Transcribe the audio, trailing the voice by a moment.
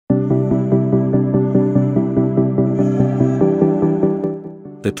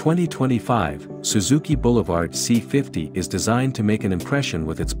The 2025 Suzuki Boulevard C50 is designed to make an impression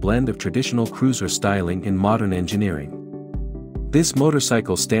with its blend of traditional cruiser styling and modern engineering. This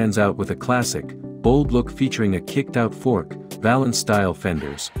motorcycle stands out with a classic, bold look featuring a kicked-out fork, Valance-style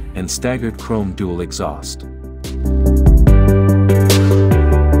fenders, and staggered chrome dual exhaust.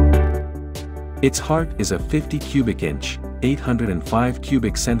 Its heart is a 50 cubic inch, 805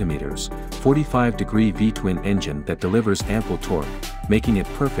 cubic centimeters, 45-degree V-twin engine that delivers ample torque, making it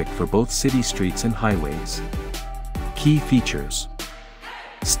perfect for both city streets and highways. Key features.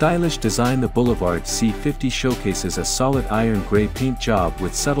 Stylish design. The Boulevard C50 showcases a solid iron gray paint job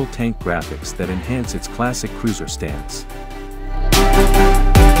with subtle tank graphics that enhance its classic cruiser stance.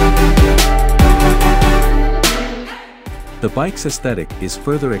 The bike's aesthetic is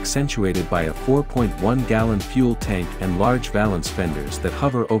further accentuated by a 4.1-gallon fuel tank and large valance fenders that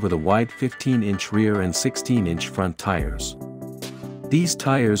hover over the wide 15-inch rear and 16-inch front tires. These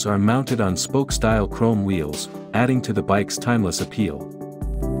tires are mounted on spoke-style chrome wheels, adding to the bike's timeless appeal.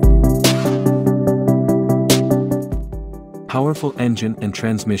 Powerful engine and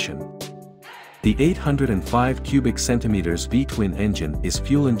transmission. The 805 cubic centimeters V-twin engine is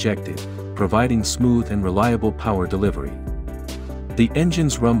fuel-injected, providing smooth and reliable power delivery. The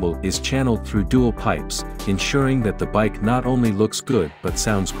engine's rumble is channeled through dual pipes, ensuring that the bike not only looks good but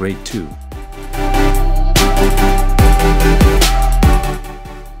sounds great too.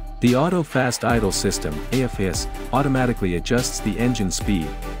 The Auto Fast Idle System (AFS) automatically adjusts the engine speed,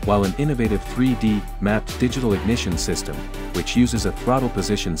 while an innovative 3D mapped digital ignition system, which uses a throttle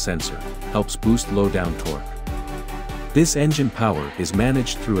position sensor, helps boost low-down torque. This engine power is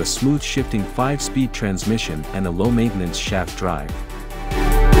managed through a smooth shifting 5-speed transmission and a low-maintenance shaft drive.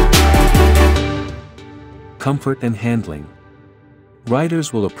 Comfort and handling.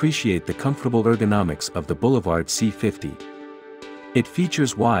 Riders will appreciate the comfortable ergonomics of the Boulevard C50. It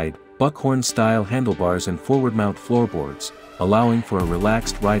features wide, buckhorn-style handlebars and forward-mount floorboards, allowing for a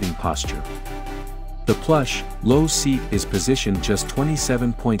relaxed riding posture. The plush, low seat is positioned just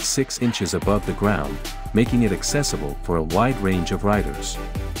 27.6 inches above the ground, making it accessible for a wide range of riders.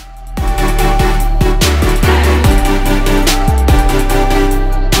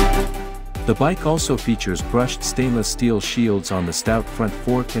 The bike also features brushed stainless steel shields on the stout front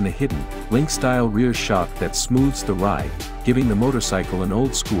fork and a hidden, link-style rear shock that smooths the ride, giving the motorcycle an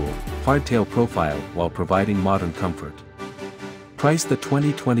old-school, hardtail profile while providing modern comfort. Price. The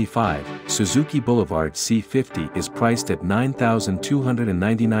 2025 Suzuki Boulevard C50 is priced at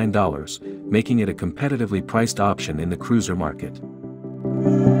 $9,299, making it a competitively priced option in the cruiser market.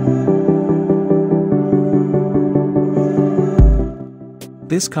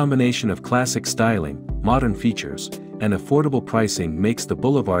 This combination of classic styling, modern features, and affordable pricing makes the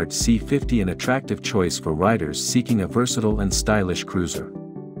Boulevard C50 an attractive choice for riders seeking a versatile and stylish cruiser.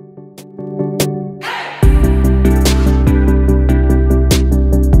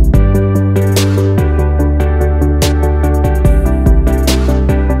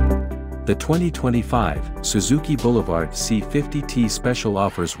 The 2025 Suzuki Boulevard C50T Special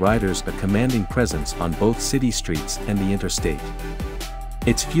offers riders a commanding presence on both city streets and the interstate.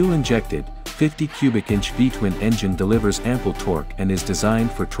 Its fuel-injected, 50 cubic inch V-twin engine delivers ample torque and is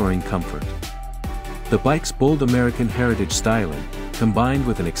designed for touring comfort. The bike's bold American heritage styling, combined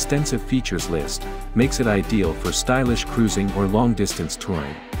with an extensive features list, makes it ideal for stylish cruising or long-distance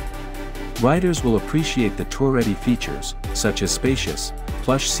touring. Riders will appreciate the tour-ready features, such as spacious,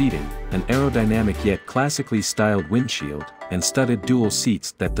 plush seating, an aerodynamic yet classically styled windshield, and studded dual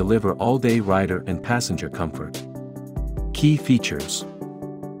seats that deliver all-day rider and passenger comfort. Key features.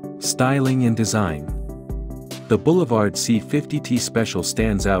 Styling and design. The Boulevard C50T Special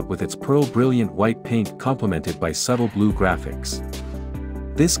stands out with its pearl brilliant white paint complemented by subtle blue graphics.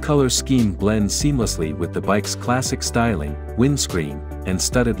 This color scheme blends seamlessly with the bike's classic styling, windscreen, and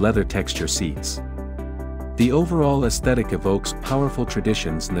studded leather texture seats. The overall aesthetic evokes powerful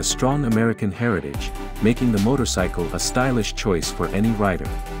traditions and a strong American heritage, making the motorcycle a stylish choice for any rider.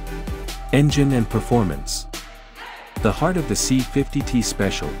 Engine and performance. The heart of the C50T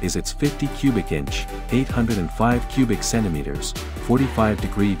Special is its 50 cubic inch, 805 cubic centimeters,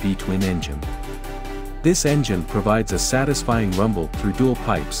 45-degree V-twin engine. This engine provides a satisfying rumble through dual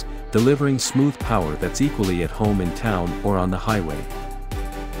pipes, delivering smooth power that's equally at home in town or on the highway.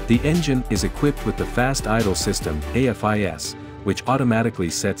 The engine is equipped with the Fast Idle System (AFIS), which automatically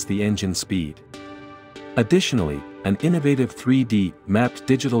sets the engine speed. Additionally, an innovative 3D mapped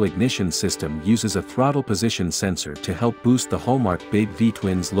digital ignition system uses a throttle position sensor to help boost the hallmark big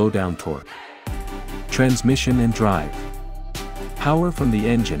V-twin's low-down torque. Transmission and drive. Power from the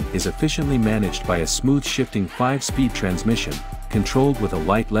engine is efficiently managed by a smooth shifting 5-speed transmission, controlled with a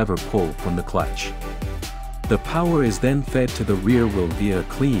light lever pull from the clutch. The power is then fed to the rear wheel via a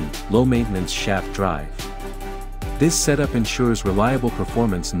clean, low-maintenance shaft drive. This setup ensures reliable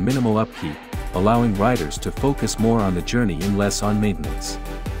performance and minimal upkeep, allowing riders to focus more on the journey and less on maintenance.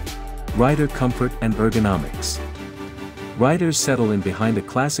 Rider comfort and ergonomics. Riders settle in behind a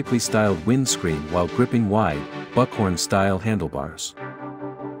classically styled windscreen while gripping wide, buckhorn-style handlebars.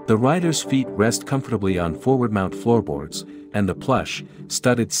 The rider's feet rest comfortably on forward-mount floorboards, and the plush,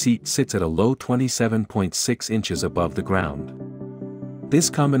 studded seat sits at a low 27.6 inches above the ground. This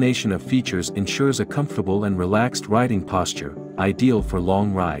combination of features ensures a comfortable and relaxed riding posture, ideal for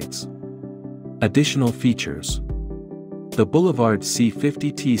long rides. Additional features. The Boulevard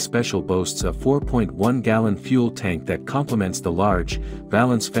C50T Special boasts a 4.1-gallon fuel tank that complements the large,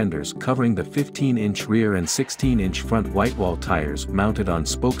 valance fenders covering the 15-inch rear and 16-inch front whitewall tires mounted on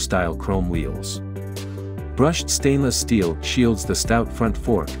spoke-style chrome wheels. Brushed stainless steel shields the stout front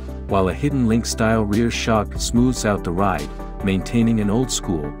fork, while a hidden link-style rear shock smooths out the ride, maintaining an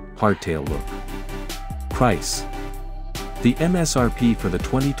old-school, hardtail look. Price. The MSRP for the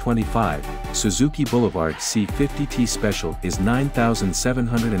 2025 Suzuki Boulevard C50T Special is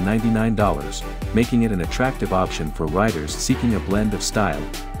 $9,799, making it an attractive option for riders seeking a blend of style,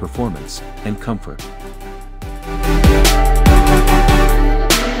 performance, and comfort.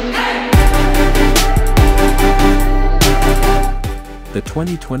 The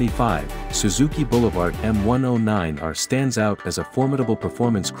 2025 Suzuki Boulevard M109R stands out as a formidable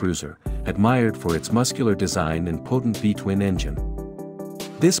performance cruiser, admired for its muscular design and potent V-twin engine.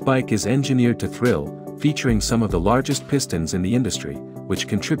 This bike is engineered to thrill, featuring some of the largest pistons in the industry, which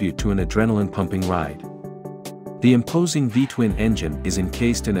contribute to an adrenaline-pumping ride. The imposing V-twin engine is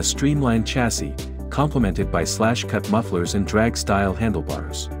encased in a streamlined chassis, complemented by slash-cut mufflers and drag-style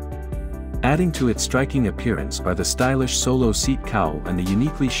handlebars. Adding to its striking appearance are the stylish solo seat cowl and the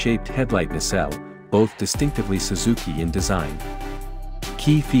uniquely shaped headlight nacelle, both distinctively Suzuki in design.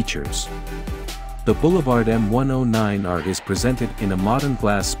 Key features. The Boulevard M109R is presented in a modern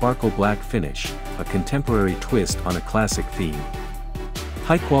glass sparkle black finish, a contemporary twist on a classic theme.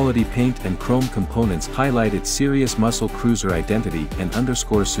 High-quality paint and chrome components highlight its serious muscle cruiser identity and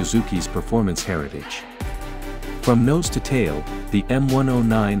underscore Suzuki's performance heritage. From nose to tail, the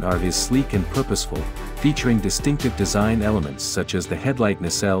M109R is sleek and purposeful, featuring distinctive design elements such as the headlight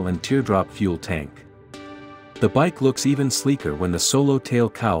nacelle and teardrop fuel tank. The bike looks even sleeker when the solo tail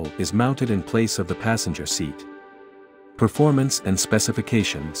cowl is mounted in place of the passenger seat. Performance and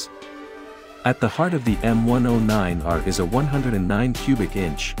specifications. At the heart of the M109R is a 109 cubic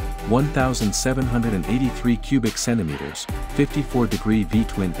inch, 1,783 cubic centimeters, 54-degree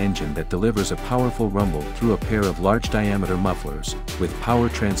V-twin engine that delivers a powerful rumble through a pair of large-diameter mufflers, with power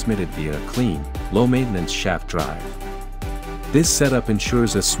transmitted via a clean, low-maintenance shaft drive. This setup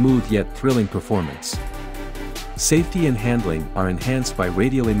ensures a smooth yet thrilling performance. Safety and handling are enhanced by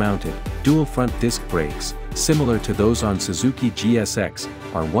radially mounted, dual front disc brakes, similar to those on Suzuki GSX,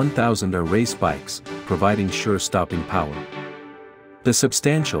 R1000R race bikes, providing sure stopping power. The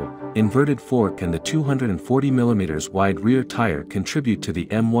substantial, inverted fork and the 240mm wide rear tire contribute to the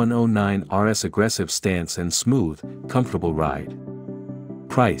M109R's aggressive stance and smooth, comfortable ride.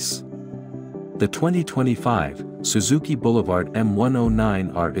 Price. The 2025 Suzuki Boulevard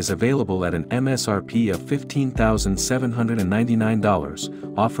M109R is available at an MSRP of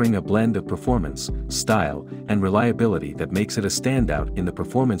 $15,799, offering a blend of performance, style, and reliability that makes it a standout in the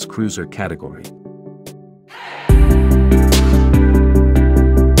performance cruiser category.